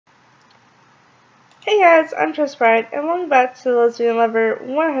Hey guys, I'm Chez Pride, and welcome back to the Lesbian Lover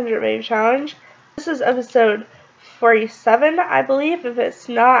 100 Baby Challenge. This is episode 47, I believe. If it's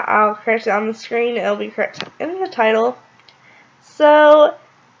not, I'll correct it on the screen. It'll be correct in the title. So,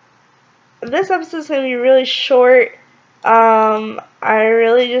 this episode is going to be really short. I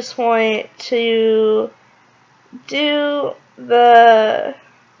really just want to do the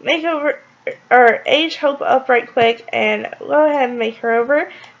makeover, or age Hope up right quick, and go ahead and make her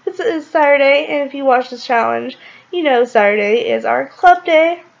over. This is Saturday, and if you watch this challenge, you know Saturday is our club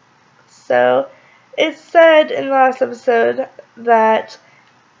day. So, it said in the last episode that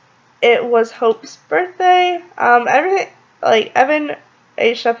it was Hope's birthday. Everything, like, Evan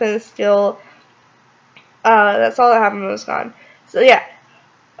aged up in his skill. That's all that happened was gone. So, yeah.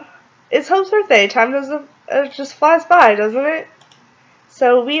 It's Hope's birthday. Time doesn't, it just flies by, doesn't it?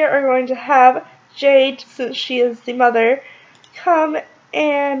 So, we are going to have Jade, since she is the mother, come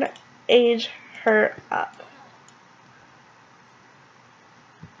and age her up.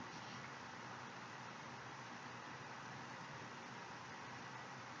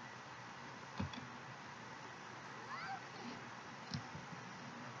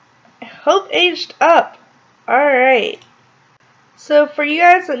 Hope aged up. Alright. So for you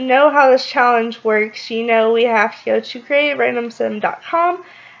guys that know how this challenge works, you know we have to go to createrandomsim.com.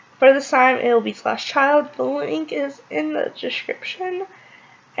 For this time, it will be /child. The link is in the description.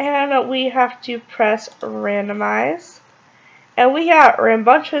 And we have to press randomize. And we got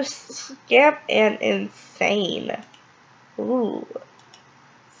rambunctious, scamp, and insane. Ooh.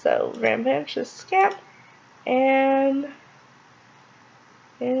 So rambunctious, scamp, and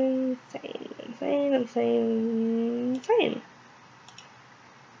insane.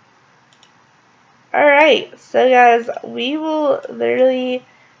 Alright, so guys, we will literally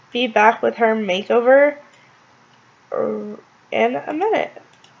be back with her makeover in a minute.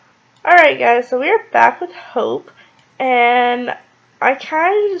 Alright guys, so we're back with Hope, and I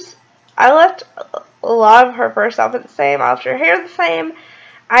left a lot of her first outfit the same. I left her hair the same.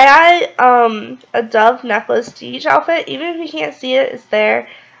 I added a dove necklace to each outfit. Even if you can't see it, it's there.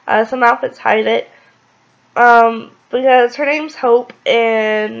 Some outfits hide it. Because her name's Hope,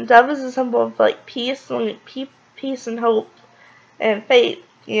 and dove is a symbol of like peace, peace and hope and faith.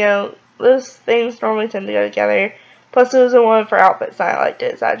 You know, those things normally tend to go together. Plus, it was one of her outfits I liked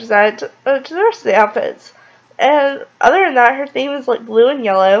it, so I just added to the rest of the outfits. And other than that, her theme is like blue and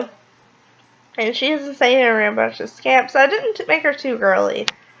yellow. And she is insane and a rambunctious scamp, so I didn't make her too girly.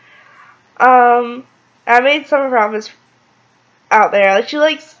 I made some of her outfits out there. Like, she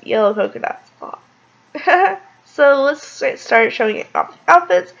likes yellow polka dots a lot. So let's start showing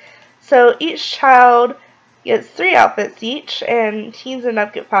outfits. So each child gets 3 outfits each, and teens and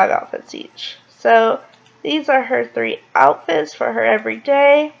up get 5 outfits each. So these are her 3 outfits for her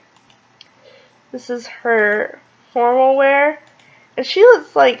everyday. This is her formal wear. And she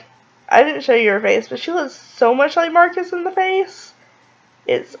looks like, I didn't show you her face, but she looks so much like Marcus in the face.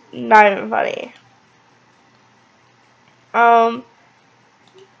 It's not even funny. So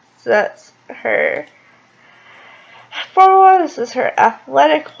that's her formal one. This is her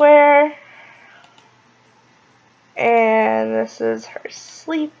athletic wear. And this is her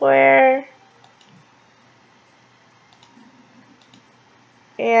sleepwear.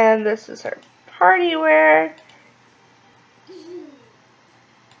 And this is her party wear.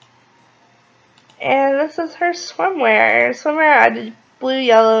 And this is her swimwear. Swimwear, I did blue,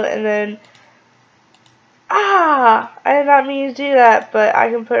 yellow, and then I did not mean to do that, but I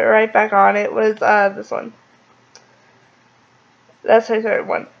can put it right back on. It was this one. That's her third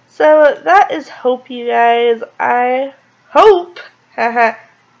one. So that is Hope, you guys. I hope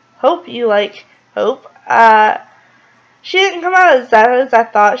you like Hope. She didn't come out as bad as I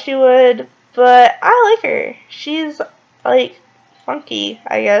thought she would, but I like her. She's like funky,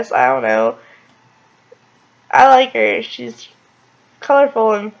 I guess. I don't know. I like her. She's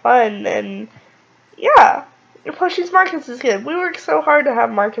colorful and fun, and yeah. Plus, she's Marcus's kid. We worked so hard to have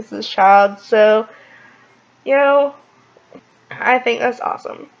Marcus's child, so, you know, I think that's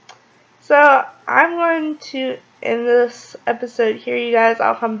awesome. So, I'm going to end this episode here, you guys.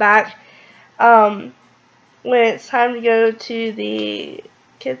 I'll come back when it's time to go to the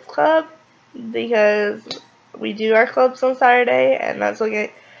kids club, because we do our clubs on Saturday, and that's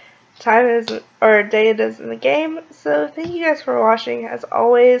what time is, or day it is in the game. So, thank you guys for watching, as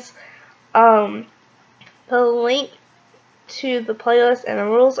always. The link to the playlist and the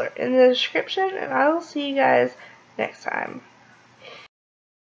rules are in the description, and I will see you guys next time.